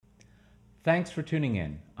Thanks for tuning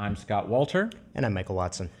in. I'm Scott Walter. And I'm Michael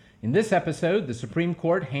Watson. In this episode, the Supreme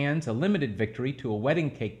Court hands a limited victory to a wedding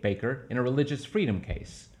cake baker in a religious freedom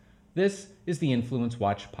case. This is the Influence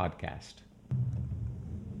Watch podcast.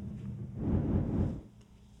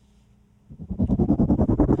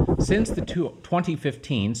 Since the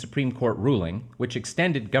 2015 Supreme Court ruling, which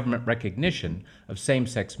extended government recognition of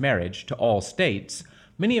same-sex marriage to all states,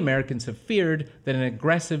 many Americans have feared that an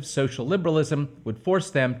aggressive social liberalism would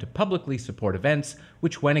force them to publicly support events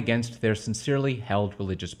which went against their sincerely held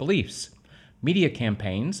religious beliefs. Media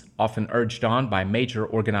campaigns, often urged on by major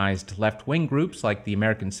organized left-wing groups like the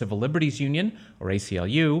American Civil Liberties Union, or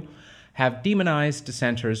ACLU, have demonized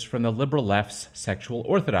dissenters from the liberal left's sexual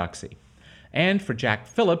orthodoxy. And for Jack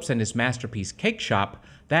Phillips and his Masterpiece Cake Shop,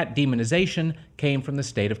 that demonization came from the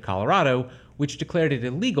state of Colorado, which declared it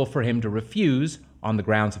illegal for him to refuse, on the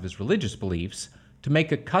grounds of his religious beliefs, to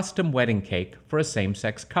make a custom wedding cake for a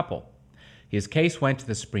same-sex couple. His case went to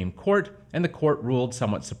the Supreme Court, and the court ruled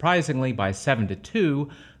somewhat surprisingly by 7-2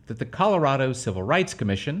 that the Colorado Civil Rights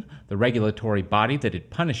Commission, the regulatory body that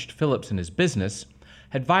had punished Phillips and his business,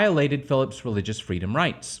 had violated Phillips' religious freedom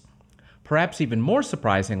rights. Perhaps even more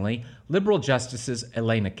surprisingly, liberal justices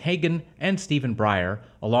Elena Kagan and Stephen Breyer,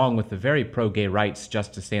 along with the very pro-gay rights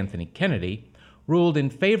Justice Anthony Kennedy, ruled in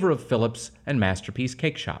favor of Phillips and Masterpiece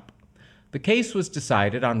Cake Shop. The case was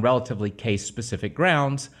decided on relatively case-specific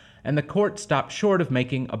grounds, and the court stopped short of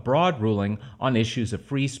making a broad ruling on issues of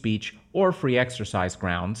free speech or free exercise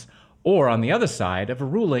grounds, or on the other side of a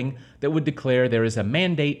ruling that would declare there is a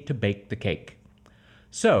mandate to bake the cake.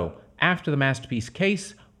 So, after the Masterpiece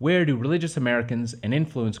case, where do religious Americans and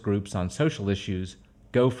influence groups on social issues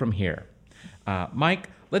go from here? Mike,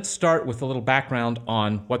 let's start with a little background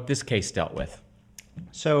on what this case dealt with.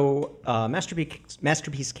 So,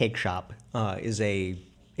 Masterpiece Cake Shop is a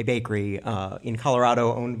bakery in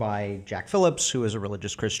Colorado owned by Jack Phillips, who is a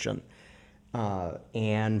religious Christian.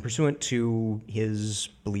 And pursuant to his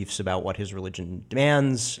beliefs about what his religion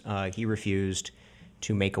demands, he refused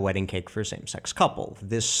to make a wedding cake for a same-sex couple.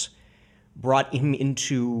 This brought him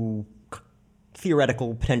into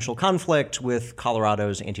theoretical potential conflict with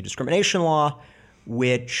Colorado's anti-discrimination law,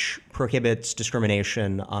 which prohibits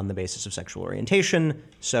discrimination on the basis of sexual orientation.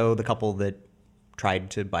 So the couple that tried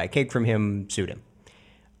to buy a cake from him sued him.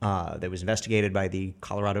 That was investigated by the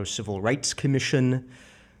Colorado Civil Rights Commission,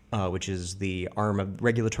 which is the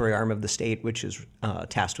regulatory arm of the state, which is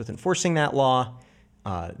tasked with enforcing that law.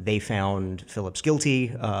 They found Phillips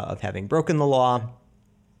guilty of having broken the law.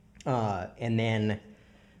 And then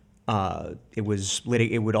it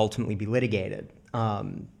would ultimately be litigated.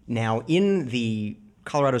 Now, in the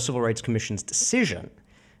Colorado Civil Rights Commission's decision,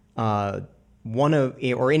 in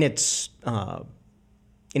its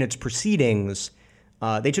proceedings,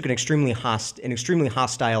 they took an extremely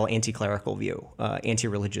hostile anti-clerical view,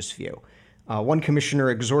 anti-religious view. One commissioner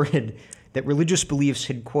exhorted that religious beliefs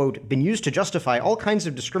had, quote, been used to justify all kinds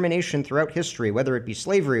of discrimination throughout history, whether it be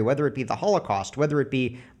slavery, whether it be the Holocaust, whether it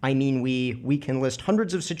be, we can list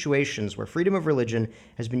hundreds of situations where freedom of religion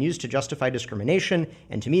has been used to justify discrimination,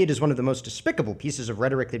 and to me it is one of the most despicable pieces of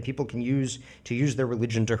rhetoric that people can use to use their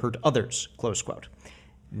religion to hurt others, close quote.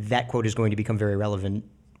 That quote is going to become very relevant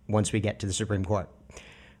once we get to the Supreme Court.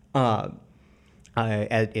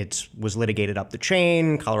 It was litigated up the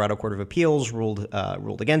chain. Colorado Court of Appeals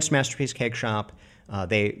ruled against Masterpiece Cake Shop.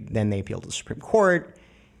 They appealed to the Supreme Court,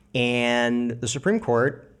 and the Supreme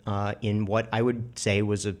Court, in what I would say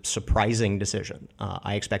was a surprising decision.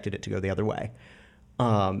 I expected it to go the other way,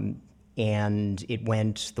 and it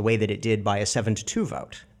went the way that it did by a 7-2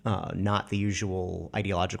 vote, not the usual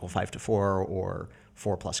ideological 5-4 or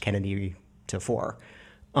 4 plus Kennedy to 4.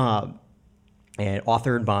 And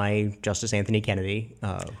authored by Justice Anthony Kennedy,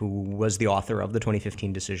 who was the author of the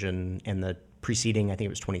 2015 decision and the preceding, I think it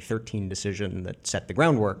was 2013 decision that set the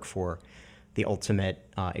groundwork for the ultimate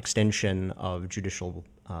extension of judicial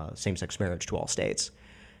same-sex marriage to all states.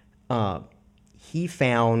 He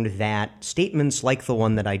found that statements like the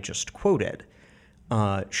one that I just quoted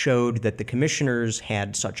showed that the commissioners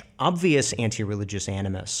had such obvious anti-religious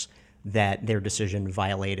animus that their decision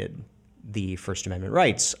violated the First Amendment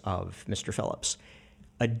rights of Mr. Phillips.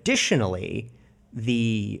 Additionally,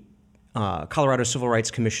 the Colorado Civil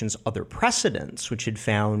Rights Commission's other precedents, which had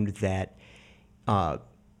found that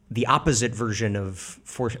the opposite version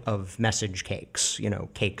of message cakes,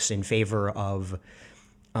 cakes in favor of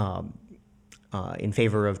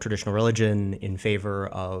traditional religion, in favor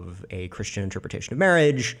of a Christian interpretation of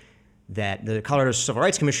marriage, that the Colorado Civil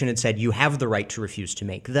Rights Commission had said you have the right to refuse to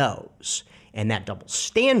make those. And that double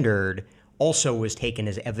standard also was taken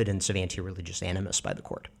as evidence of anti-religious animus by the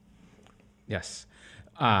court. Yes.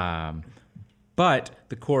 But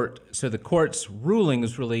the court's ruling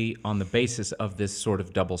is really on the basis of this sort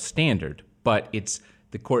of double standard. But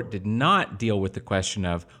the court did not deal with the question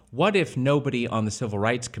of what if nobody on the Civil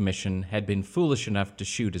Rights Commission had been foolish enough to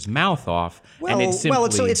shoot his mouth off, and it simply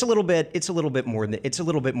it's a little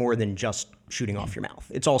bit more than just shooting off your mouth.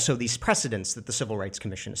 It's also these precedents that the Civil Rights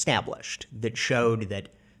Commission established that showed that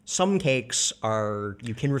some cakes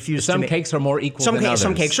you can refuse. Some cakes are more equal than others.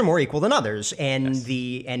 Some cakes are more equal than others, and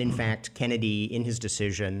in fact, Kennedy in his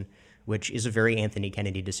decision, which is a very Anthony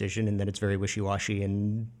Kennedy decision in that it's very wishy-washy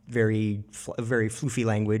and very floofy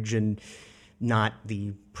language and not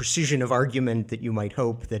the precision of argument that you might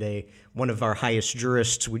hope that one of our highest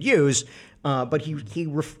jurists would use. But he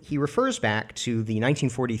refers back to the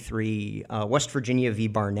 1943 West Virginia v.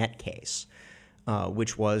 Barnett case,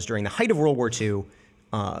 which was during the height of World War II.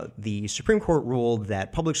 The Supreme Court ruled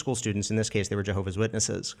that public school students, in this case they were Jehovah's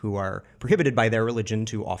Witnesses, who are prohibited by their religion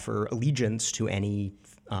to offer allegiance to any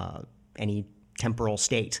temporal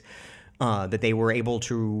state, that they were able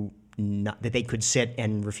to that they could sit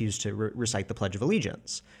and refuse to recite the Pledge of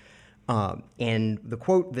Allegiance. And the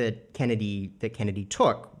quote that Kennedy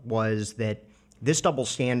took was that this double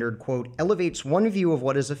standard, quote, elevates one view of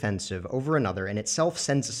what is offensive over another and itself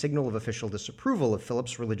sends a signal of official disapproval of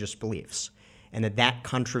Phillips' religious beliefs, and that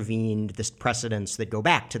contravened the precedents that go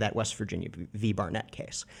back to that West Virginia v. Barnett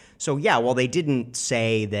case. So yeah, while they didn't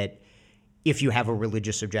say that if you have a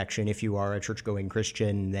religious objection, if you are a church-going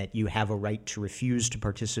Christian, that you have a right to refuse to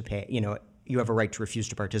participate, you have a right to refuse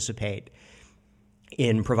to participate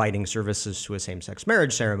in providing services to a same-sex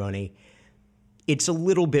marriage ceremony, it's a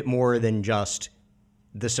little bit more than just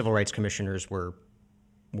the civil rights commissioners were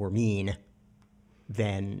mean,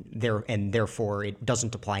 and therefore it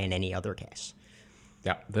doesn't apply in any other case.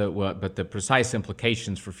 Yeah, but the precise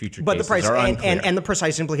implications for future cases are unclear. And the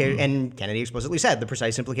precise implication, and Kennedy explicitly said the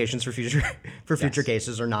precise implications for future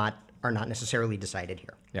cases are not necessarily decided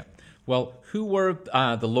here. Yeah. Well, who were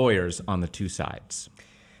the lawyers on the two sides?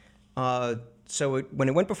 So when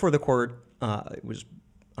it went before the court, it was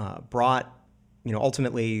brought.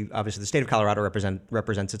 Ultimately, obviously, the state of Colorado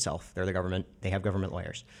represents itself. They're the government. They have government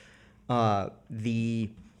lawyers. The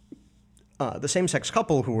same-sex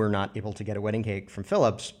couple who were not able to get a wedding cake from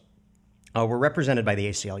Phillips were represented by the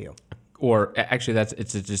ACLU. Or actually,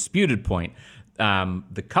 it's a disputed point.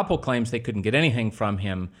 The couple claims they couldn't get anything from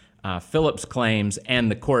him. Phillips claims,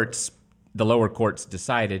 and the lower courts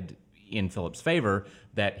decided in Phillips' favor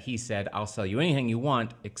that he said, "I'll sell you anything you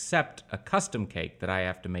want except a custom cake that I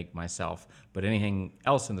have to make myself. But anything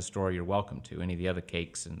else in the store, you're welcome to. Any of the other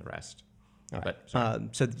cakes and the rest." All right.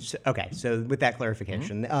 So with that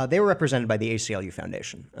clarification, they were represented by the ACLU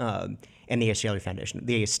Foundation and the ACLU Foundation,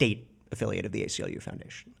 the state affiliate of the ACLU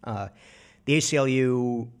Foundation. The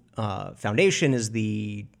ACLU Foundation is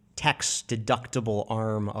the tax-deductible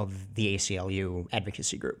arm of the ACLU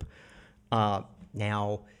advocacy group.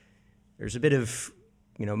 Now, there's a bit of,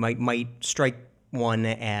 might strike one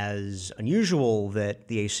as unusual that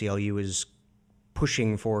the ACLU is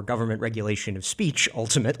pushing for government regulation of speech,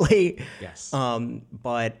 ultimately. Yes.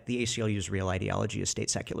 But the ACLU's real ideology is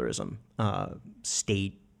state secularism, a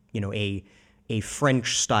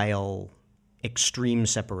French-style extreme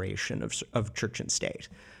separation of church and state.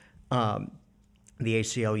 The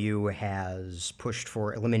ACLU has pushed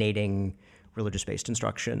for eliminating religious-based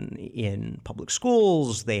instruction in public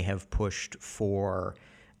schools. They have pushed for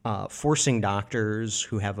forcing doctors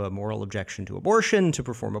who have a moral objection to abortion to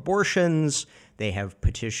perform abortions. They have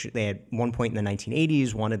petitioned. They, at one point in the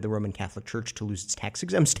 1980s, wanted the Roman Catholic Church to lose its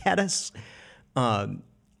tax-exempt status.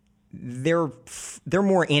 They're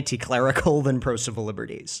more anti-clerical than pro-civil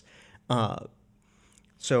liberties.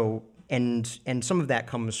 So some of that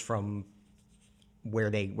comes from where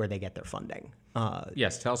they get their funding.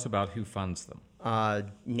 Yes, tell us about who funds them.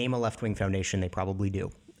 Name a left-wing foundation, they probably do.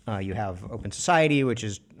 You have Open Society, which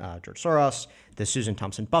is George Soros, the Susan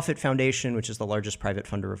Thompson Buffett Foundation, which is the largest private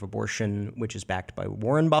funder of abortion, which is backed by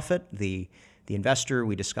Warren Buffett, the investor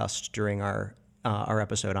we discussed during our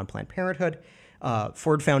episode on Planned Parenthood.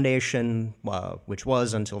 Ford Foundation, which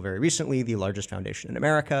was until very recently the largest foundation in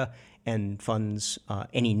America and funds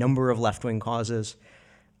any number of left-wing causes.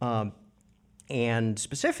 And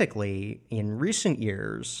specifically, in recent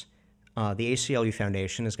years, the ACLU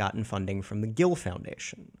Foundation has gotten funding from the Gill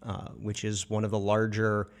Foundation, which is one of the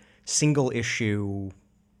larger single-issue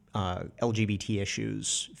LGBT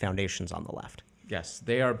issues foundations on the left. Yes,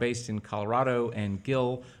 they are based in Colorado, and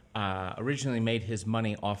Gill originally made his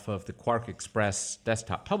money off of the Quark Express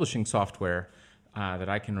desktop publishing software that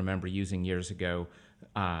I can remember using years ago.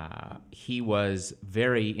 He was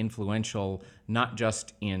very influential, not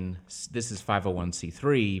just in, this is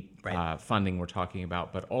 501c3 funding we're talking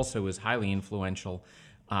about, but also is highly influential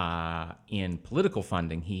in political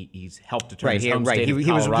funding. He's helped to turn his home state of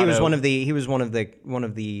Colorado. He was one of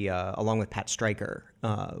the along with Pat Stryker,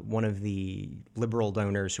 one of the liberal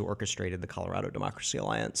donors who orchestrated the Colorado Democracy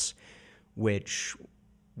Alliance, which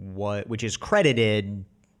is credited,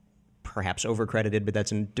 perhaps overcredited, but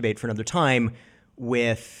that's a debate for another time,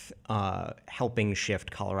 with helping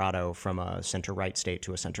shift Colorado from a center-right state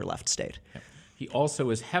to a center-left state. He also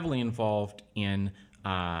is heavily involved in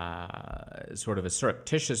sort of a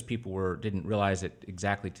surreptitious, people didn't realize it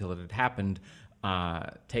exactly till it had happened,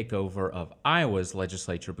 takeover of Iowa's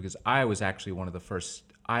legislature, because Iowa was one of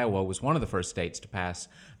the first states to pass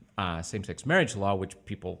same-sex marriage law, which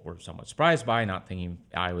people were somewhat surprised by, not thinking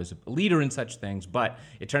Iowa was a leader in such things. But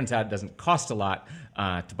it turns out it doesn't cost a lot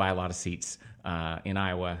to buy a lot of seats in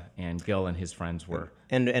Iowa, and Gil and his friends were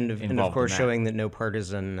and of course showing that no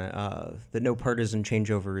partisan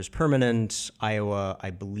changeover is permanent. Iowa,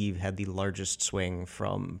 I believe, had the largest swing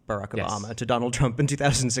from Barack Obama to Donald Trump in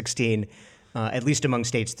 2016. At least among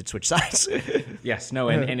states that switch sides. Yes, no,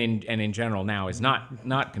 and in general now is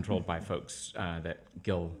not controlled by folks that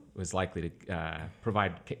Gil was likely to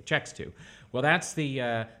provide checks to. Well, that's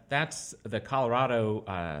the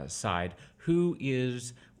Colorado side. Who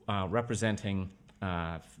is representing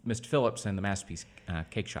Mr. Phillips and the Masterpiece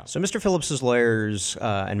Cake Shop? So Mr. Phillips's lawyers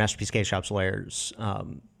and Masterpiece Cake Shop's lawyers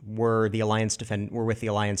were with the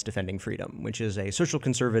Alliance Defending Freedom, which is a social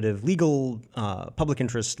conservative, legal, public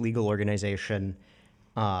interest legal organization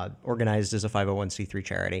organized as a 501c3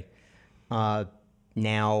 charity.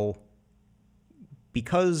 Now,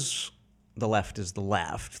 because the left is the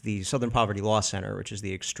left, the Southern Poverty Law Center, which is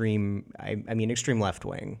the extreme left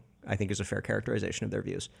wing, I think is a fair characterization of their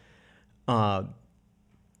views. And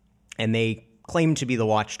they claim to be the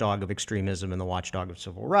watchdog of extremism and the watchdog of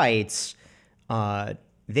civil rights.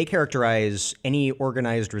 They characterize any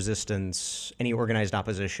organized resistance, any organized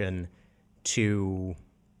opposition to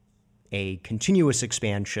a continuous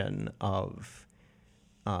expansion of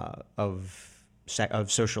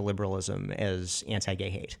social liberalism as anti-gay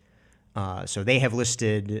hate. So they have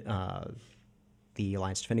listed the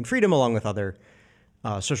Alliance Defending Freedom, along with other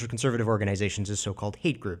social conservative organizations, as so-called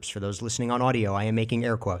hate groups. For those listening on audio, I am making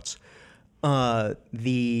air quotes.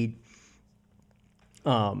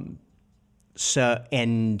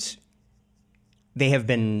 And they have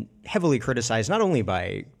been heavily criticized not only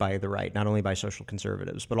by the right, not only by social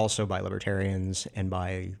conservatives, but also by libertarians and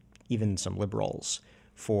by even some liberals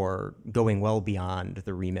for going well beyond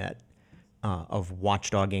the remit of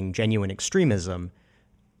watchdogging genuine extremism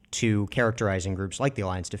to characterizing groups like the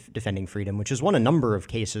Alliance Defending Freedom, which has won a number of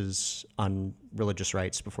cases on religious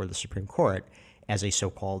rights before the Supreme Court, as a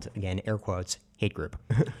so-called, again, air quotes, hate group.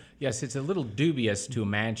 Yes, it's a little dubious to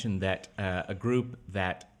imagine that a group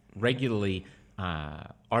that regularly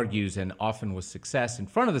argues and often with success in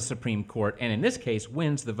front of the Supreme Court, and in this case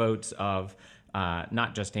wins the votes of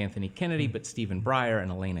not just Anthony Kennedy, but Stephen Breyer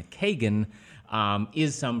and Elena Kagan,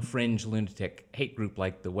 is some fringe lunatic hate group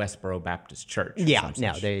like the Westboro Baptist Church. Yeah,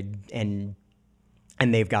 no, they've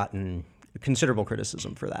gotten considerable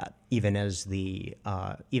criticism for that, even as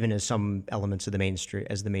some elements of the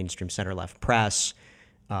mainstream center left press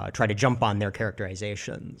try to jump on their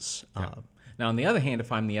characterizations. Now, on the other hand,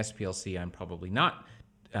 if I'm the SPLC, I'm probably not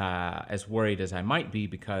as worried as I might be,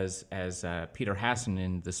 because as Peter Hasson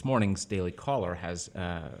in this morning's Daily Caller has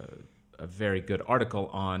a very good article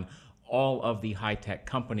on all of the high-tech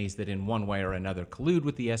companies that in one way or another collude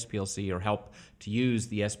with the SPLC or help to use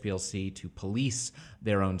the SPLC to police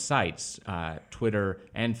their own sites, Twitter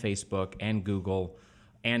and Facebook and Google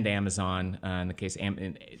and Amazon. In the case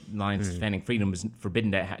Alliance Defending Freedom is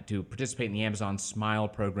forbidden to participate in the Amazon Smile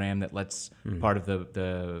program that lets part of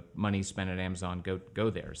the money spent at Amazon go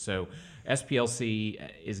there. So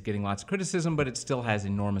SPLC is getting lots of criticism, but it still has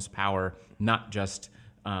enormous power, not just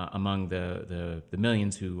among the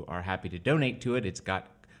millions who are happy to donate to it. It's got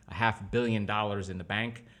 $500 million in the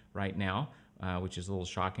bank right now, which is a little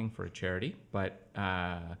shocking for a charity, but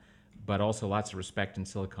also lots of respect in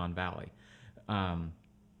Silicon Valley.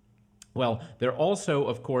 Well, they're also,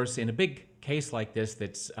 of course, in a big case like this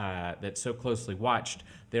that's so closely watched,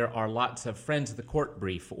 there are lots of friends of the court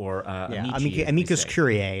brief, or amicus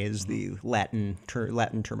curiae is the Latin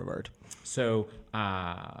term of art. So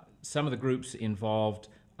some of the groups involved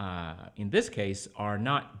in this case are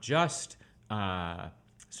not just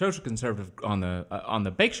social conservative on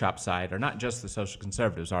the bake shop side, are not just the social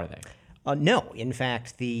conservatives, are they? No, in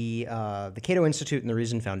fact, the Cato Institute and the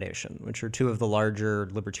Reason Foundation, which are two of the larger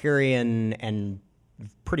libertarian and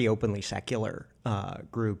pretty openly secular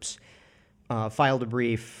groups, filed a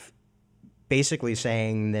brief basically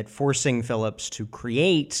saying that forcing Phillips to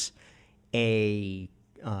create a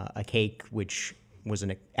cake which was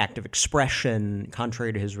an act of expression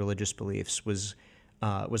contrary to his religious beliefs was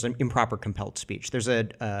an improper compelled speech. There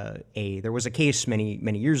was a case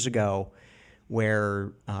many years ago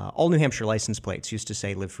where all New Hampshire license plates used to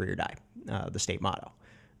say "Live Free or Die," the state motto,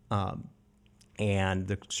 and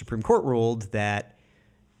the Supreme Court ruled that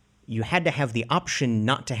you had to have the option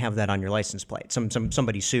not to have that on your license plate.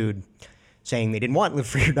 Somebody sued, saying they didn't want "Live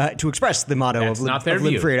Free or Die" to express the motto of "Live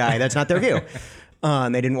Free or Die." That's not their view.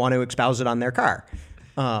 And they didn't want to espouse it on their car.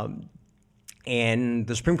 And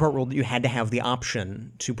the Supreme Court ruled that you had to have the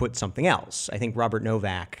option to put something else. I think Robert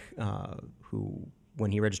Novak, who,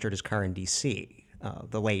 when he registered his car in D.C.,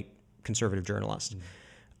 the late conservative journalist,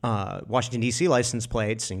 Washington, D.C. license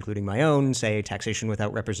plates, including my own, say taxation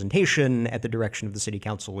without representation at the direction of the city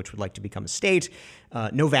council, which would like to become a state.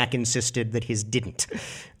 Novak insisted that his didn't.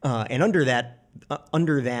 And under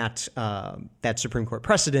that Supreme Court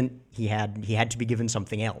precedent, he had to be given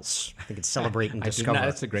something else. I think it's Celebrate and Discover.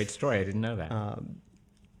 That's a great story. I didn't know that.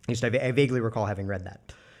 I vaguely recall having read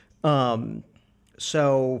that.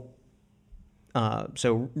 So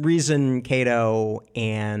Reason, Cato,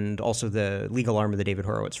 and also the legal arm of the David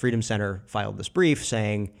Horowitz Freedom Center filed this brief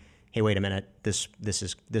saying, "Hey, wait a minute, this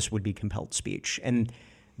would be compelled speech," and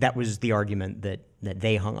that was the argument that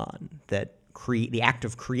they hung on, that the act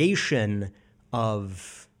of creation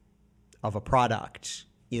of a product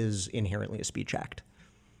is inherently a speech act.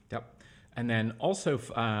 Yep. And then also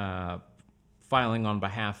filing on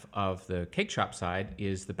behalf of the cake shop side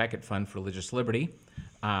is the Becket Fund for Religious Liberty,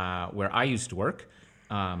 where I used to work.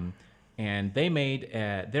 And they made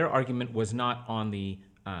their argument was not on the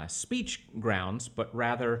speech grounds, but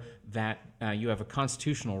rather that you have a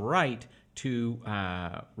constitutional right to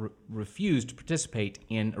refuse to participate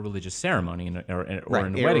in a religious ceremony or in a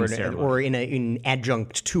wedding ceremony. Or in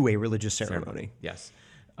adjunct to a religious ceremony. Yes.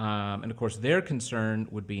 And of course, their concern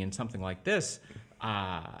would be in something like this.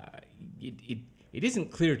 It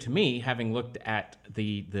isn't clear to me, having looked at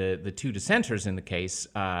the two dissenters in the case,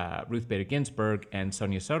 Ruth Bader Ginsburg and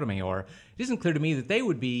Sonia Sotomayor, it isn't clear to me that they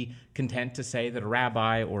would be content to say that a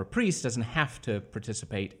rabbi or a priest doesn't have to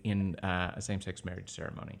participate in a same-sex marriage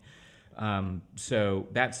ceremony. So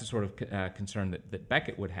that's the sort of concern that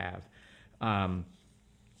Becket would have.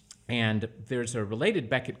 And there's a related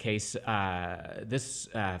Becket case,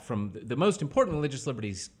 from the most important religious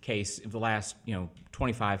liberties case of the last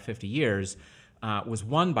 25, 50 years, was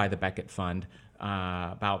won by the Becket Fund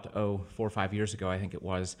about 4 or 5 years ago, I think it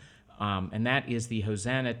was. And that is the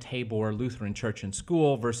Hosanna Tabor Lutheran Church and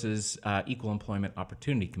School versus Equal Employment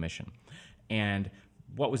Opportunity Commission. And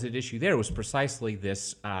what was at issue there was precisely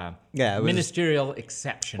this ministerial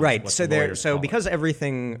exception. Right. So because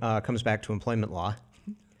everything comes back to employment law,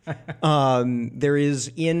 there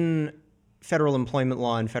is in federal employment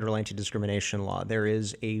law and federal anti-discrimination law, there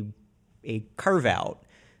is a carve-out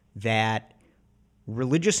that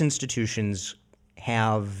religious institutions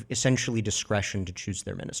have essentially discretion to choose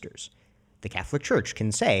their ministers. The Catholic Church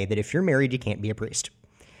can say that if you're married, you can't be a priest.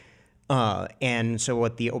 And so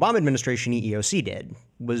what the Obama administration EEOC did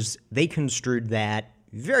was they construed that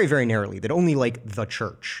very, very narrowly, that only like the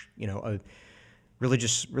church,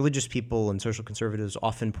 religious people and social conservatives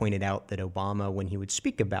often pointed out that Obama, when he would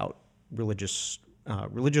speak about religious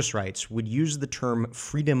rights, would use the term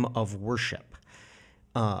freedom of worship,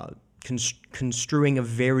 construing a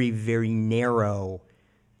very, very narrow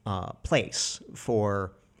place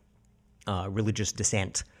for religious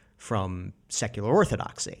dissent from secular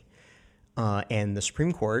orthodoxy. And the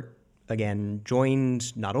Supreme Court, again,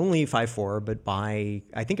 joined not only 5-4, but by,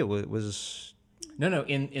 I think it was... No.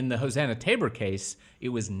 In the Hosanna Tabor case, it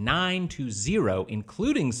was 9-0,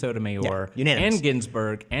 including Sotomayor and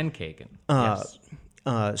Ginsburg and Kagan. Yes.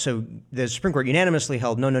 So the Supreme Court unanimously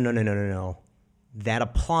held, no. That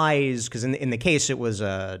applies, because in the case it was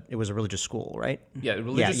a religious school, right? Yeah, a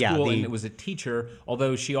religious school, and it was a teacher,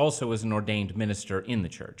 although she also was an ordained minister in the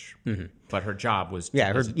church. Mm-hmm. But her job was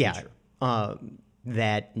as a teacher.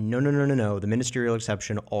 That no, the ministerial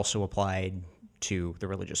exception also applied to the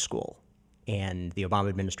religious school. And the Obama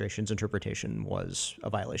administration's interpretation was a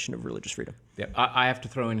violation of religious freedom. Yeah, I have to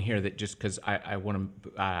throw in here that just because I want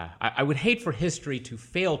to, I would hate for history to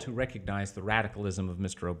fail to recognize the radicalism of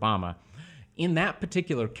Mr. Obama. In that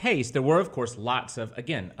particular case, there were, of course, lots of,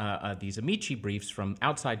 again, these amici briefs from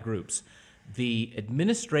outside groups the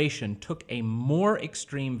administration took a more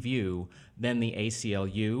extreme view than the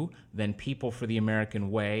ACLU, than People for the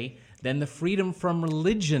American Way, than the Freedom from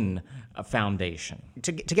Religion Foundation.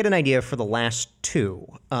 To get an idea for the last two,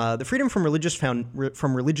 the Freedom from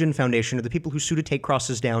Religion Foundation are the people who sue to take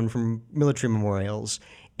crosses down from military memorials,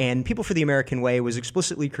 and People for the American Way was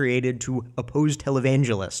explicitly created to oppose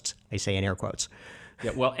televangelists. I say in air quotes.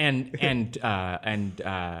 Yeah, well, and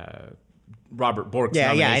Robert Bork's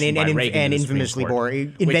and nomination by Reagan to the infamously Supreme Court,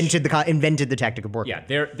 invented the tactic of Bork. Yeah,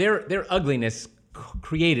 their ugliness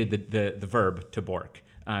created the verb to Bork,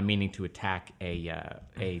 meaning to attack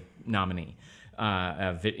a nominee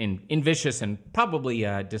in vicious and probably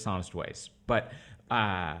dishonest ways. But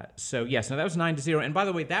so yes, no, that was 9-0. And by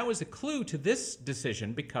the way, that was a clue to this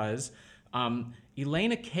decision because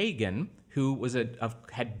Elena Kagan, who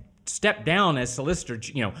had stepped down as solicitor,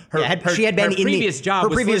 her previous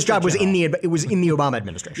job was in the Obama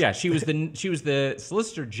administration. Yeah, she was the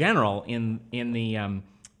Solicitor General in the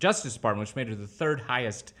Justice Department, which made her the third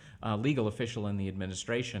highest legal official in the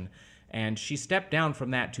administration, and she stepped down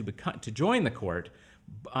from that to join the court,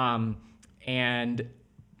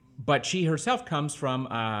 but she herself comes from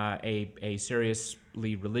a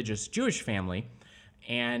seriously religious Jewish family,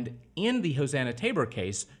 and in the Hosanna Tabor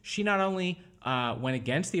case, she not only went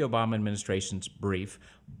against the Obama administration's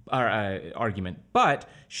argument, but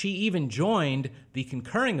she even joined the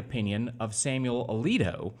concurring opinion of Samuel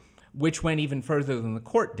Alito, which went even further than the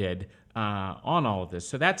court did on all of this.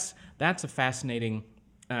 So that's a fascinating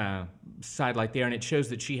sidelight there, and it shows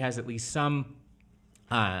that she has at least some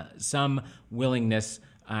willingness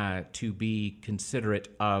to be considerate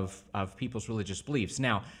of people's religious beliefs.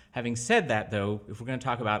 Now, having said that, though, if we're going to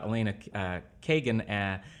talk about Elena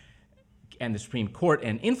Kagan and the Supreme Court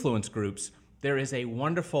and influence groups, there is a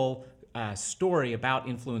wonderful story about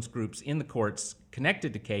influence groups in the courts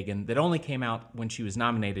connected to Kagan that only came out when she was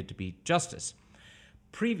nominated to be justice.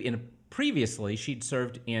 Previously, she'd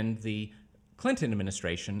served in the Clinton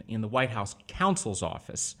administration in the White House counsel's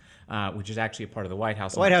office, which is actually a part of the White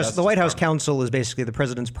House. The White House counsel is basically the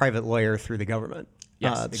president's private lawyer through the government.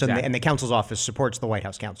 Yes, exactly. And the counsel's office supports the White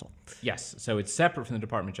House counsel. Yes, so it's separate from the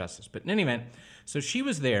Department of Justice. But in any event, so she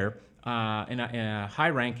was there in a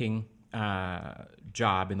high-ranking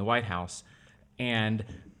job in the White House, and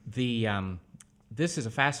this is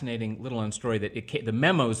a fascinating little-known story that the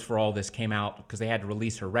memos for all this came out because they had to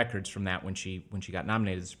release her records from that when she got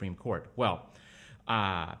nominated to the Supreme Court. Well,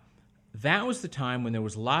 that was the time when there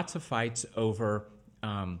was lots of fights over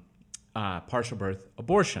partial birth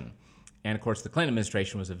abortion. And, of course, the Clinton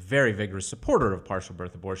administration was a very vigorous supporter of partial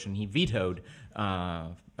birth abortion. He vetoed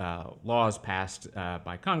laws passed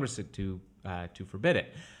by Congress to forbid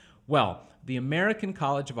it. Well, the American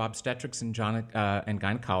College of Obstetrics and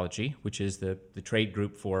Gynecology, which is the trade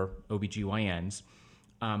group for OBGYNs,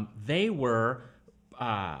 they were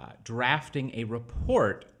drafting a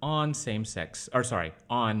report on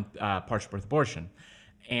on partial birth abortion.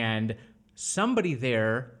 And somebody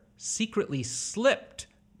there secretly slipped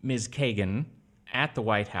Ms. Kagan at the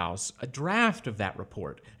White House a draft of that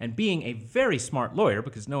report. And being a very smart lawyer,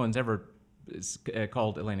 because no one's ever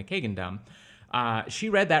called Elena Kagan dumb, she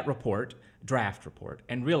read that draft report,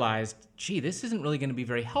 and realized, gee, this isn't really going to be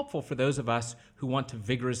very helpful for those of us who want to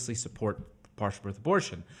vigorously support partial birth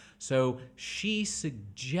abortion. So she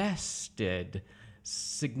suggested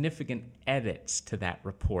significant edits to that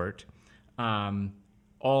report,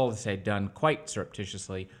 all of this done quite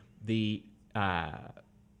surreptitiously. The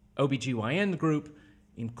OBGYN group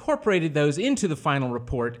incorporated those into the final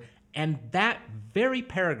report, and that very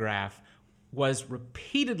paragraph was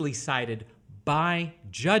repeatedly cited by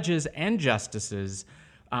judges and justices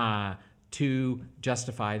to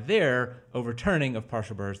justify their overturning of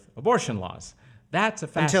partial birth abortion laws. That's a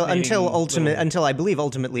fascinating until I believe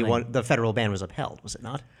ultimately the federal ban was upheld, was it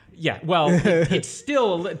not? Yeah, well,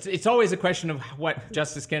 it's always a question of what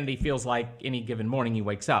Justice Kennedy feels like any given morning he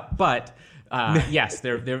wakes up. But yes,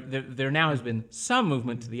 there now has been some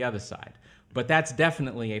movement to the other side. But that's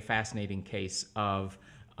definitely a fascinating case of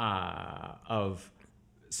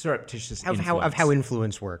surreptitious influence. Of how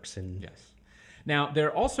influence works. Yes. Now,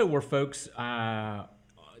 there also were folks going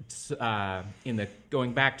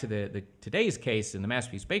back to the today's case in the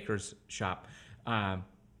Masterpiece Baker's shop. There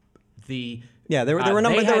were a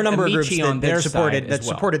number of groups that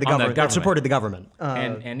supported the government,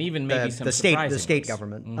 and even maybe some the state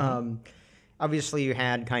government. Mm-hmm. Obviously, you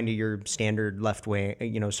had kind of your standard left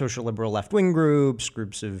wing, social liberal left wing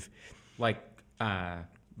groups of like the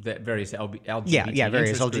various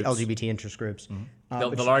LGBT interest groups.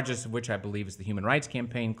 Mm-hmm. The largest of which I believe is the Human Rights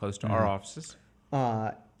Campaign, close to our offices.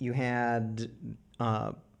 You had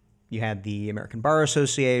You had the American Bar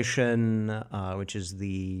Association, which is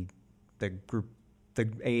the group,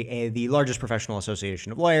 the largest professional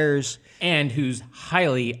association of lawyers, and whose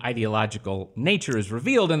highly ideological nature is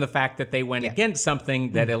revealed in the fact that they went against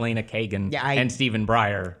something that Elena Kagan and Stephen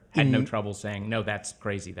Breyer had no trouble saying, no, that's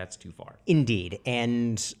crazy, that's too far. Indeed,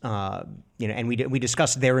 and and we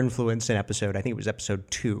discussed their influence in episode, I think it was episode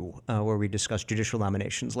 2, where we discussed judicial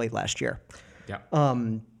nominations late last year. Yeah.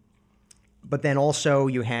 But then also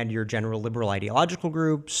you had your general liberal ideological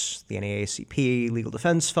groups, the NAACP, Legal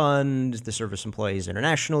Defense Fund, the Service Employees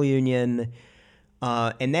International Union,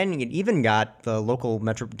 and then it even got the local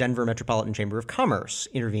Denver Metropolitan Chamber of Commerce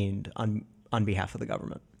intervened on behalf of the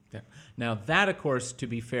government. Yeah. Now that, of course, to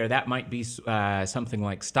be fair, that might be something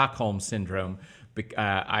like Stockholm Syndrome,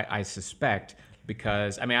 I suspect.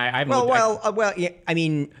 Because I mean,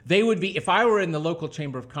 they would be, if I were in the local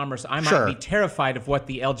chamber of commerce, I might be terrified of what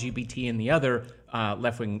the LGBT and the other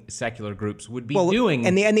left-wing secular groups would be doing.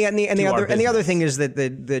 And the other thing is that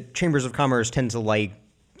the chambers of commerce tend to like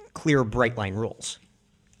clear, bright line rules,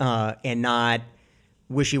 and not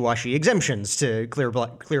wishy-washy exemptions to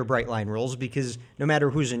clear, bright line rules. Because no matter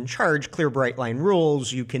who's in charge, clear, bright line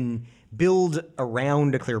rules, you can build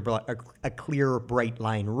around a clear, bright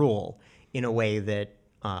line rule. In a way that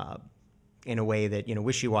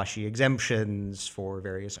wishy-washy exemptions for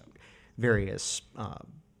various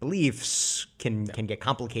beliefs can get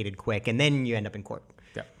complicated quick, and then you end up in court.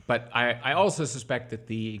 Yeah. But I also suspect that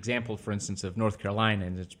the example, for instance, of North Carolina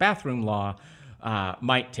and its bathroom law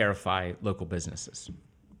might terrify local businesses.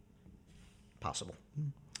 Possible.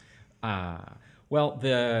 Well,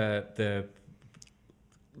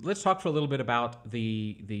 let's talk for a little bit about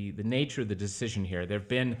the nature of the decision here. There have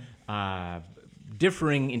been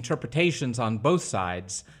differing interpretations on both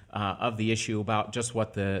sides of the issue about just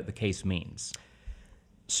what the case means.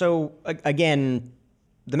 So, again,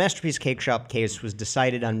 the Masterpiece Cake Shop case was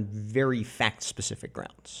decided on very fact-specific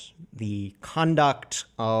grounds. The conduct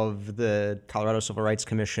of the Colorado Civil Rights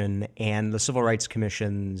Commission and the Civil Rights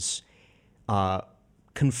Commission's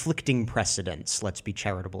conflicting precedents, let's be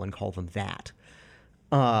charitable and call them that.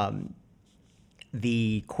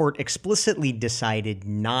 The court explicitly decided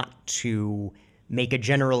not to make a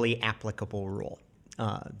generally applicable rule.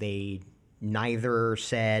 They neither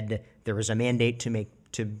said there was a mandate to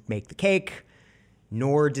make the cake,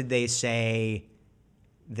 nor did they say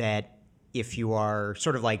that if you are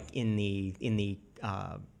sort of like in the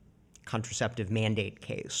contraceptive mandate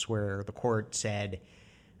case, where the court said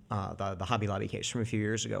the Hobby Lobby case from a few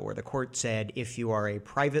years ago, where the court said if you are a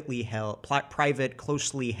private,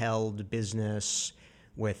 closely held business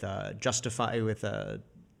with a justified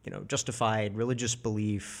religious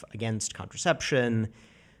belief against contraception,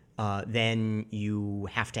 then you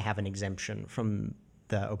have to have an exemption from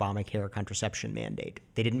the Obamacare contraception mandate.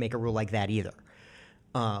 They didn't make a rule like that either.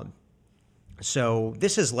 So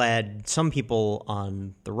this has led some people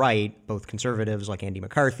on the right, both conservatives like Andy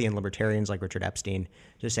McCarthy and libertarians like Richard Epstein,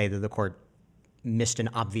 to say that the court missed an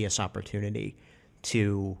obvious opportunity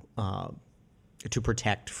to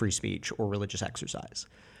protect free speech or religious exercise.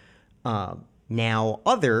 Now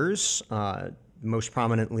others, most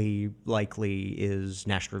prominently likely is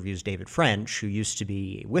National Review's David French, who used to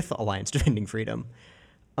be with Alliance Defending Freedom,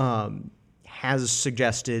 has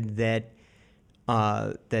suggested that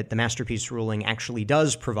the Masterpiece ruling actually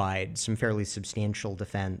does provide some fairly substantial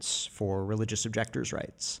defense for religious objectors'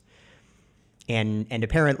 rights. And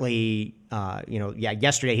apparently,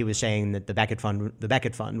 yesterday he was saying that the Becket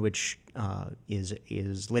Fund, which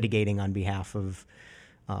is litigating on behalf of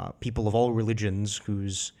people of all religions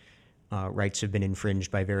whose rights have been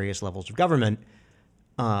infringed by various levels of government,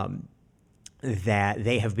 that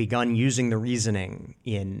they have begun using the reasoning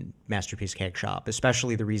in Masterpiece Cake Shop,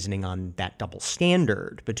 especially the reasoning on that double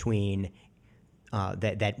standard between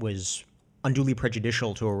that was unduly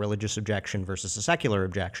prejudicial to a religious objection versus a secular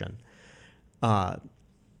objection. And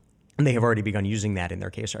they have already begun using that in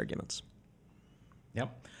their case arguments.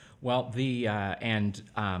 Yep. Well,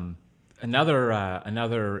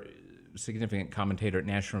 another significant commentator at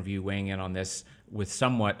National Review weighing in on this with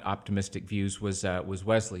somewhat optimistic views was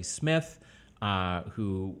Wesley Smith,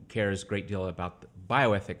 who cares a great deal about the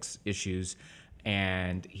bioethics issues,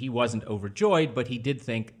 and he wasn't overjoyed, but he did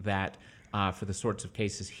think that for the sorts of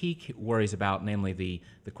cases he worries about, namely the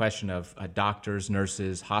question of doctors,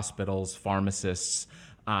 nurses, hospitals, pharmacists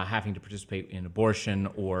having to participate in abortion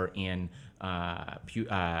or in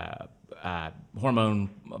hormone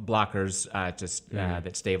blockers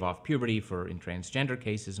that stave off puberty in transgender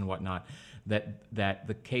cases and whatnot, that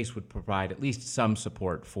the case would provide at least some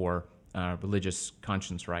support for religious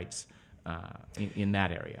conscience rights in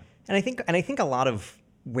that area. And I think a lot of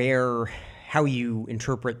how you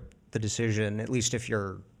interpret the decision, at least if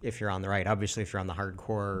you're on the right. Obviously, if you're on the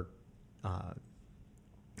hardcore,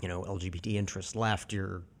 LGBT interest left,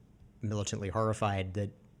 you're militantly horrified that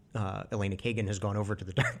Elena Kagan has gone over to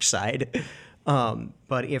the dark side.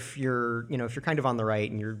 But if you're kind of on the right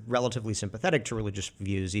and you're relatively sympathetic to religious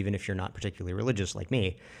views, even if you're not particularly religious like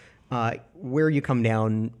me, where you come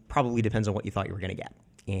down probably depends on what you thought you were going to get.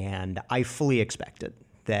 And I fully expected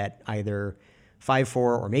that either 5-4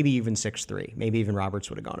 or maybe even 6-3, maybe even Roberts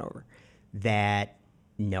would have gone over, that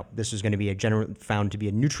no, this was going to be found to be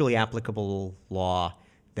a neutrally applicable law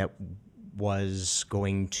that was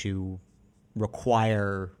going to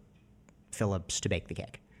require Phillips to bake the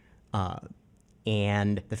cake.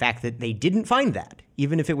 And the fact that they didn't find that,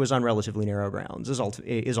 even if it was on relatively narrow grounds, is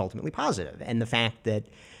ultimately positive. And the fact that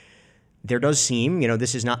there does seem,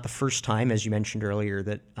 this is not the first time, as you mentioned earlier,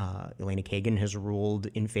 that Elena Kagan has ruled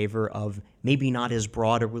in favor of maybe not as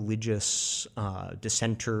broad a religious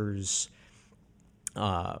dissenters,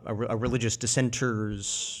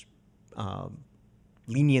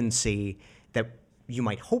 leniency that you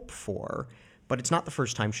might hope for, but it's not the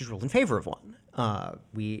first time she's ruled in favor of one.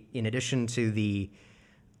 In addition to the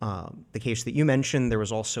case that you mentioned, there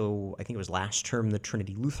was also, I think it was last term, the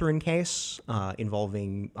Trinity Lutheran case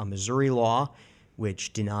involving a Missouri law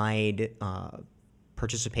which denied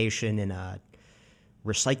participation in a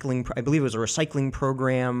I believe it was a recycling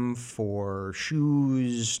program for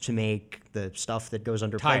shoes to make the stuff that goes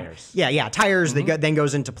under tires. Tires that then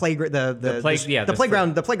goes into playground the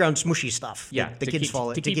playground smushy stuff. Yeah, the kids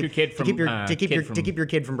fall to keep your kid from to keep your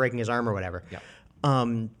kid from breaking his arm or whatever. Yeah.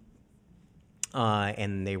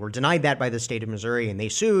 And they were denied that by the state of Missouri, and they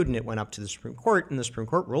sued, and it went up to the Supreme Court, and the Supreme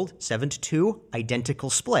Court ruled 7-2, identical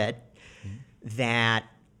split, that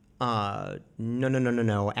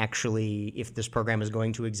no. Actually, if this program is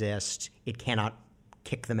going to exist, it cannot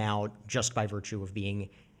kick them out just by virtue of being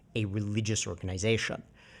a religious organization.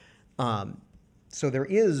 So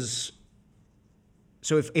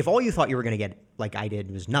if all you thought you were going to get, like I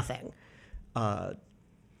did, was nothing,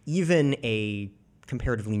 even a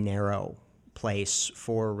comparatively narrow place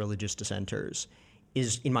for religious dissenters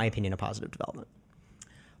is, in my opinion, a positive development.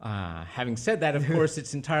 Having said that, of course,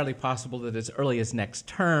 it's entirely possible that as early as next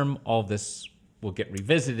term, all this will get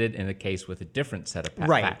revisited in a case with a different set of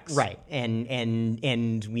facts. Right.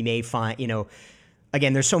 And we may find,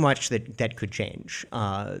 again, there's so much that could change.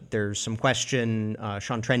 There's some question.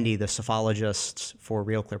 Sean Trendy, the psephologist for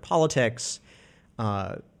Real Clear Politics,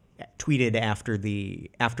 tweeted after the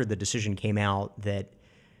decision came out that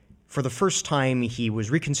for the first time he was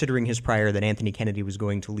reconsidering his prior that Anthony Kennedy was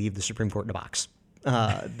going to leave the Supreme Court in a box.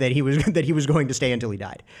 That he was going to stay until he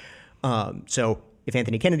died. So if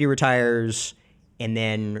Anthony Kennedy retires and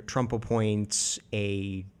then Trump appoints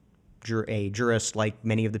a jurist like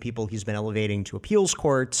many of the people he's been elevating to appeals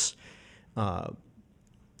courts, from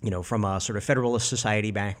a sort of Federalist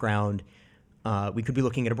Society background, we could be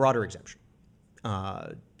looking at a broader exemption.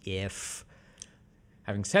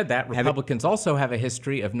 Having said that, Republicans also have a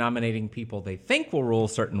history of nominating people they think will rule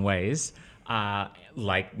certain ways,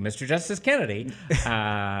 like Mr. Justice Kennedy,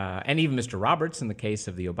 and even Mr. Roberts in the case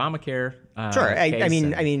of the Obamacare. Sure, case.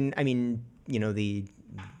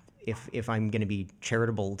 If I'm going to be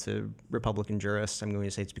charitable to Republican jurists, I'm going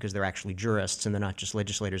to say it's because they're actually jurists and they're not just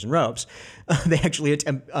legislators in robes. They actually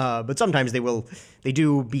attempt, but sometimes they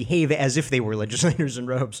do behave as if they were legislators in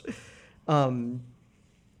robes.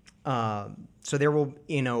 So there will,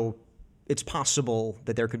 it's possible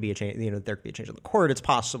that there could be a change. There could be a change in the court. It's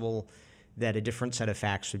possible that a different set of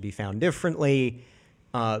facts would be found differently.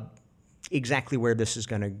 Exactly where this is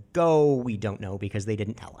going to go, we don't know because they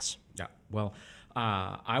didn't tell us. Yeah. Well,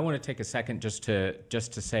 I want to take a second just to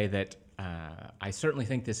say that I certainly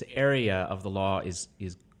think this area of the law is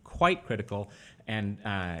quite critical, and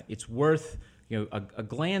it's worth a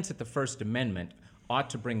glance at the First Amendment ought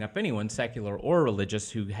to bring up anyone, secular or religious,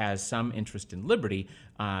 who has some interest in liberty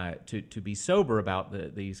to be sober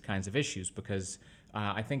about these kinds of issues, because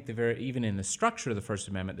I think even in the structure of the First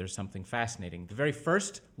Amendment, there's something fascinating. The very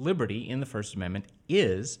first liberty in the First Amendment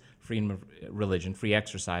is freedom of religion, free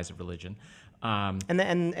exercise of religion.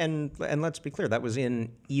 And let's be clear, that was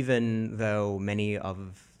in even though many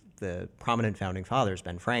of the prominent founding fathers,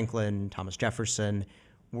 Ben Franklin, Thomas Jefferson,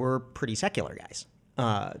 were pretty secular guys,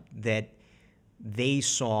 that they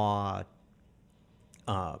saw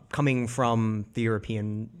coming from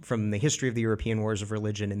the history of the European wars of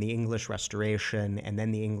religion and the English Restoration and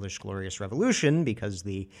then the English Glorious Revolution, because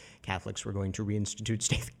the Catholics were going to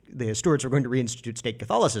the Stuarts were going to reinstitute state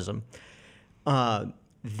Catholicism,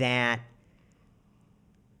 that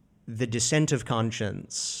the dissent of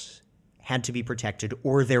conscience had to be protected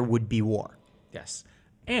or there would be war. Yes.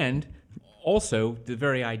 And also, the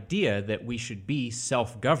very idea that we should be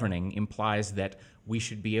self-governing implies that we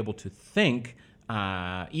should be able to think,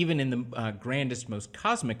 even in the grandest, most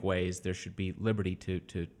cosmic ways, there should be liberty to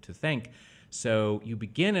think. So you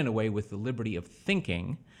begin in a way with the liberty of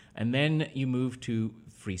thinking, and then you move to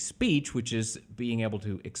free speech, which is being able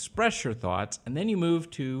to express your thoughts, and then you move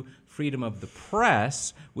to freedom of the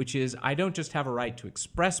press, which is I don't just have a right to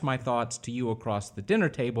express my thoughts to you across the dinner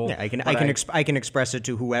table. Yeah, I can express it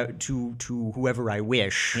to whoever I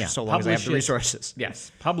wish, so long as I have the resources.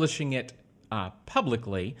 Yes, publishing it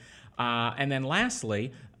publicly, and then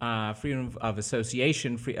lastly, freedom of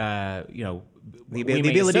association. The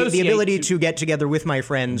ability to get together with my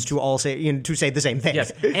friends to all say to say the same thing.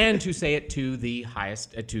 Yes, and to say it to the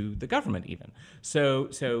highest, to the government even. So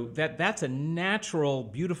that's a natural,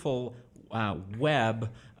 beautiful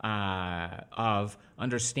web of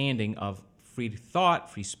understanding of free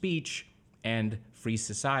thought, free speech, and free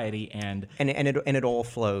society, and it all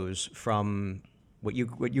flows from what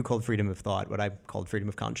you called freedom of thought, what I called freedom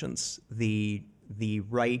of conscience. The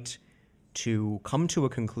right to come to a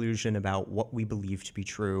conclusion about what we believe to be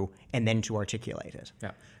true and then to articulate it.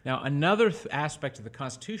 Yeah. Now, another aspect of the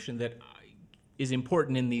Constitution that is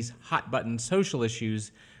important in these hot-button social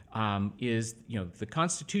issues is, the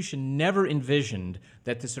Constitution never envisioned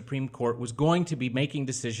that the Supreme Court was going to be making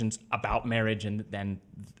decisions about marriage and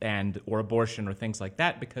or abortion or things like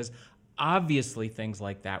that, because obviously things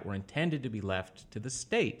like that were intended to be left to the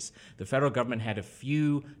states. The federal government had a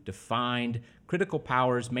few defined critical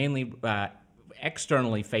powers, mainly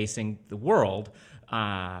externally facing the world,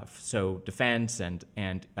 so defense and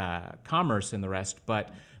commerce and the rest,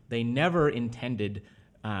 but they never intended,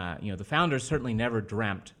 the founders certainly never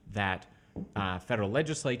dreamt that federal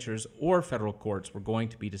legislatures or federal courts were going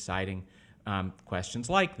to be deciding questions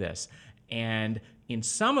like this. And in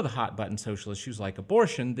some of the hot-button social issues like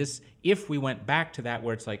abortion, if we went back to that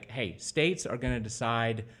where it's like, hey, states are going to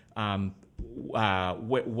decide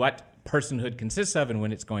what personhood consists of and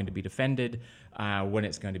when it's going to be defended, when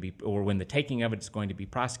it's going to be, or when the taking of it is going to be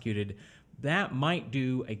prosecuted, that might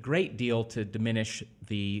do a great deal to diminish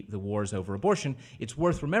the wars over abortion. It's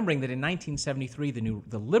worth remembering that in 1973,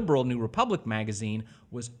 the liberal New Republic magazine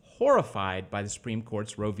was horrified by the Supreme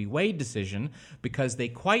Court's Roe v. Wade decision because they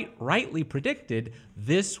quite rightly predicted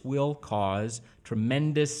this will cause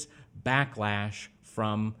tremendous backlash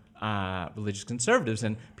from religious conservatives,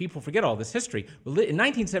 and people forget all this history. In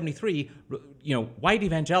 1973, white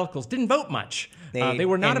evangelicals didn't vote much. They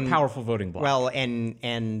were not a powerful voting bloc. Well,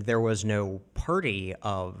 and there was no party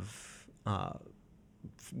of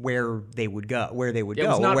where they would go. It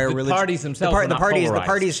was not, the parties themselves were not polarized. The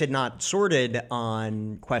parties had not sorted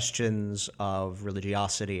on questions of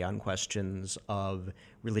religiosity, on questions of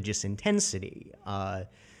religious intensity.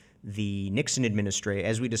 The Nixon administration,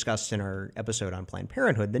 as we discussed in our episode on Planned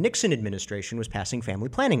Parenthood, the Nixon administration was passing family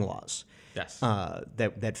planning laws. Yes.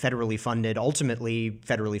 That ultimately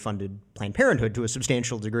federally funded Planned Parenthood to a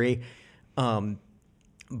substantial degree.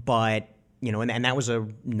 But, and that was a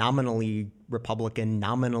nominally Republican,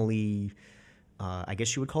 nominally, I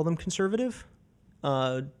guess you would call them conservative,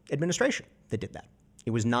 administration that did that. It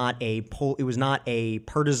was not a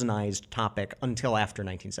partisanized topic until after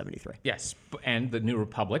 1973. Yes, and the New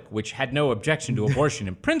Republic, which had no objection to abortion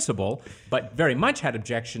in principle, but very much had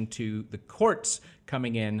objection to the courts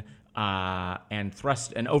coming in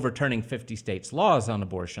and overturning 50 states' laws on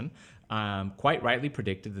abortion, quite rightly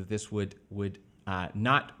predicted that this would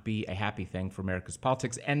not be a happy thing for America's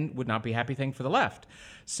politics and would not be a happy thing for the left.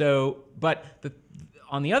 So,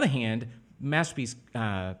 on the other hand, Masterpiece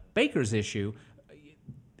Baker's issue,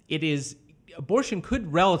 abortion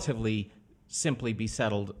could relatively simply be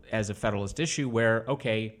settled as a federalist issue where,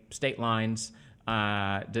 okay, state lines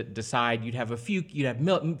decide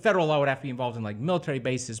federal law would have to be involved in like military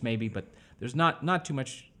bases maybe, but there's not too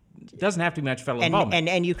much, doesn't have to be much federal involvement.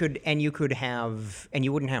 And you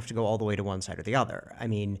wouldn't have to go all the way to one side or the other. I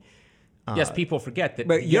mean, yes, people forget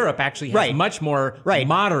that Europe actually has much more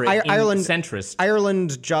moderate centrist.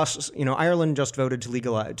 Ireland just voted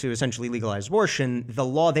to essentially legalize abortion. The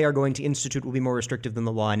law they are going to institute will be more restrictive than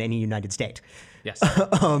the law in any United state. Yes.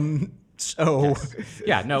 Yes.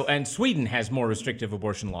 Yeah, no, and Sweden has more restrictive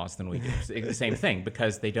abortion laws than we do. It's the same thing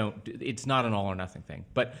because it's not an all or nothing thing.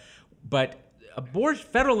 But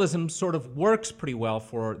federalism sort of works pretty well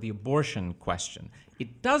for the abortion question.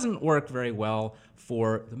 It doesn't work very well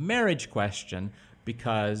for the marriage question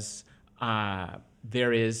because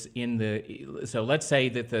there is so let's say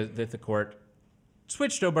that the court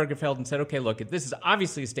switched to Obergefell and said, okay, look, this is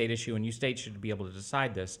obviously a state issue and you states should be able to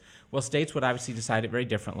decide this. Well, states would obviously decide it very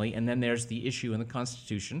differently. And then there's the issue in the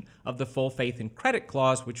Constitution of the full faith and credit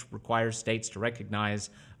clause, which requires states to recognize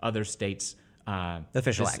other states'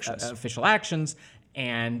 official actions,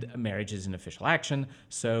 and marriage is an official action.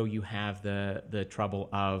 So you have the trouble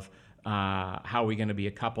of how are we going to be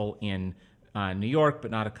a couple in New York, but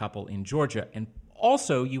not a couple in Georgia. And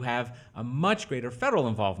also, you have a much greater federal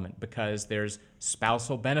involvement because there's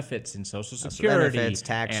spousal benefits in Social Security, benefits,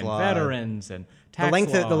 tax and law, veterans, and tax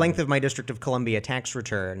law. The length of my District of Columbia tax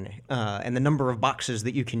return and the number of boxes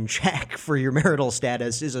that you can check for your marital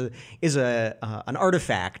status is an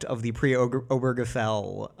artifact of the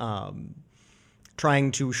pre-Obergefell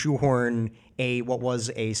trying to shoehorn what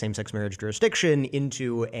was a same-sex marriage jurisdiction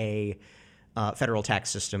into a federal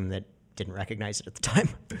tax system that didn't recognize it at the time.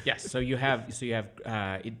 Yes,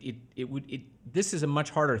 this is a much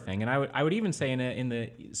harder thing, and I would even say in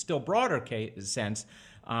the still broader sense,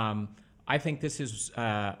 I think this is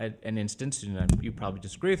an instance, and you probably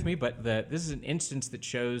disagree with me, but this is an instance that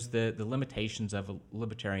shows the limitations of a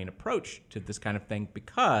libertarian approach to this kind of thing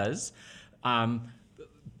because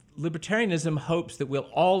libertarianism hopes that we'll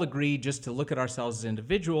all agree just to look at ourselves as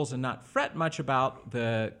individuals and not fret much about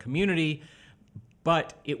the community.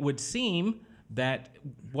 But it would seem that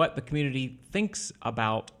what the community thinks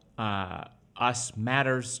about us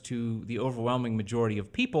matters to the overwhelming majority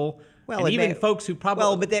of people, and even folks who probably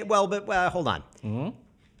hold on. Mm-hmm.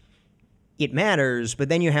 It matters, but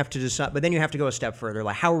then you have to decide. But then you have to go a step further.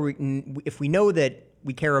 Like, how are we? If we know that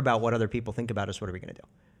we care about what other people think about us, what are we going to do?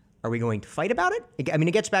 Are we going to fight about it? I mean,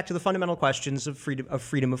 it gets back to the fundamental questions of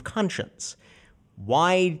freedom of conscience.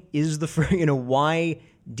 Why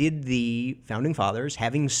did the Founding Fathers,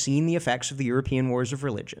 having seen the effects of the European wars of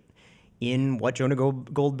religion in what Jonah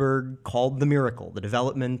Goldberg called the miracle, the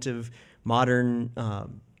development of modern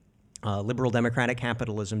liberal democratic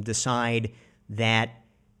capitalism, decide that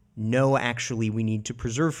no, actually, we need to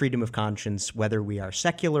preserve freedom of conscience, whether we are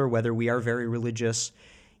secular, whether we are very religious,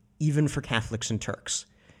 even for Catholics and Turks?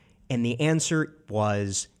 And the answer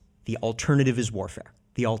was the alternative is warfare.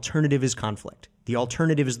 The alternative is conflict. The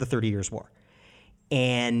alternative is the 30 Years' War.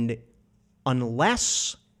 And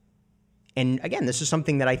unless, and again, this is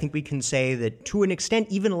something that I think we can say that to an extent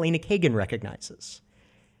even Elena Kagan recognizes,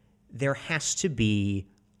 there has to be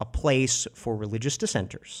a place for religious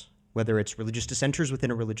dissenters, whether it's religious dissenters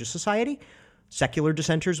within a religious society, secular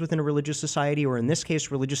dissenters within a religious society, or in this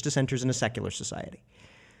case, religious dissenters in a secular society,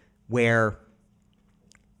 where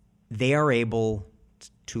they are able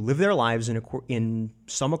to live their lives in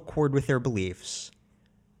some accord with their beliefs,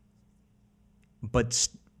 but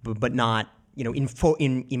not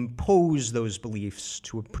impose those beliefs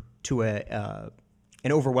to an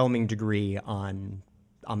overwhelming degree on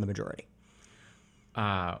the majority.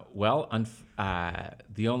 The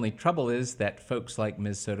only trouble is that folks like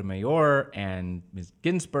Ms. Sotomayor and Ms.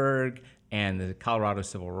 Ginsburg and the Colorado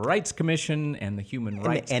Civil Rights Commission and the Human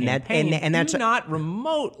Rights Campaign do not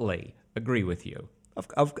remotely agree with you.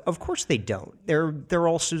 Of course they don't. They're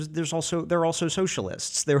also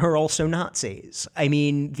socialists. There are also Nazis. I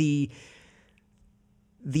mean, the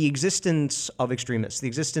existence of extremists, the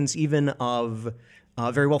existence even of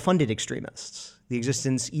very well-funded extremists, the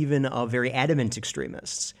existence even of very adamant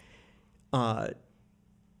extremists,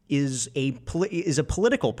 is a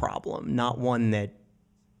political problem, not one that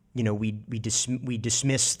we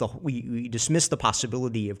dismiss the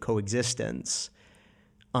possibility of coexistence.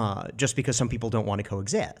 Just because some people don't want to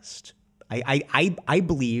coexist. I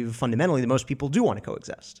believe fundamentally that most people do want to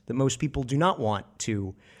coexist, that most people do not want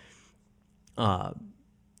to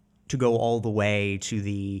go all the way to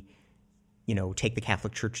take the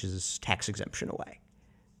Catholic Church's tax exemption away,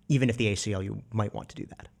 even if the ACLU might want to do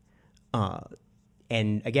that.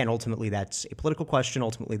 And again, ultimately that's a political question,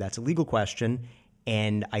 ultimately that's a legal question,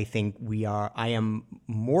 and I think I am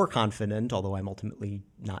more confident, although I'm ultimately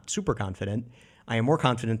not super confident, I am more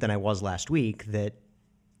confident than I was last week that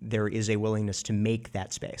there is a willingness to make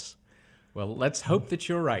that space. Well, let's hope that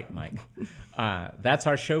you're right, Mike. That's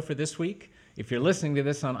our show for this week. If you're listening to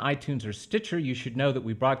this on iTunes or Stitcher, you should know that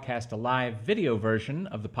we broadcast a live video version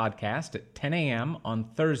of the podcast at 10 a.m. on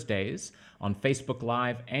Thursdays on Facebook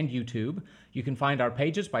Live and YouTube. You can find our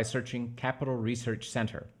pages by searching Capital Research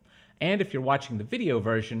Center. And if you're watching the video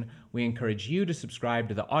version, we encourage you to subscribe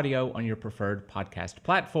to the audio on your preferred podcast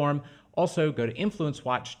platform. Also, go to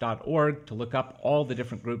influencewatch.org to look up all the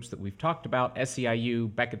different groups that we've talked about,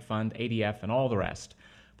 SEIU, Becket Fund, ADF, and all the rest.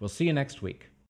 We'll see you next week.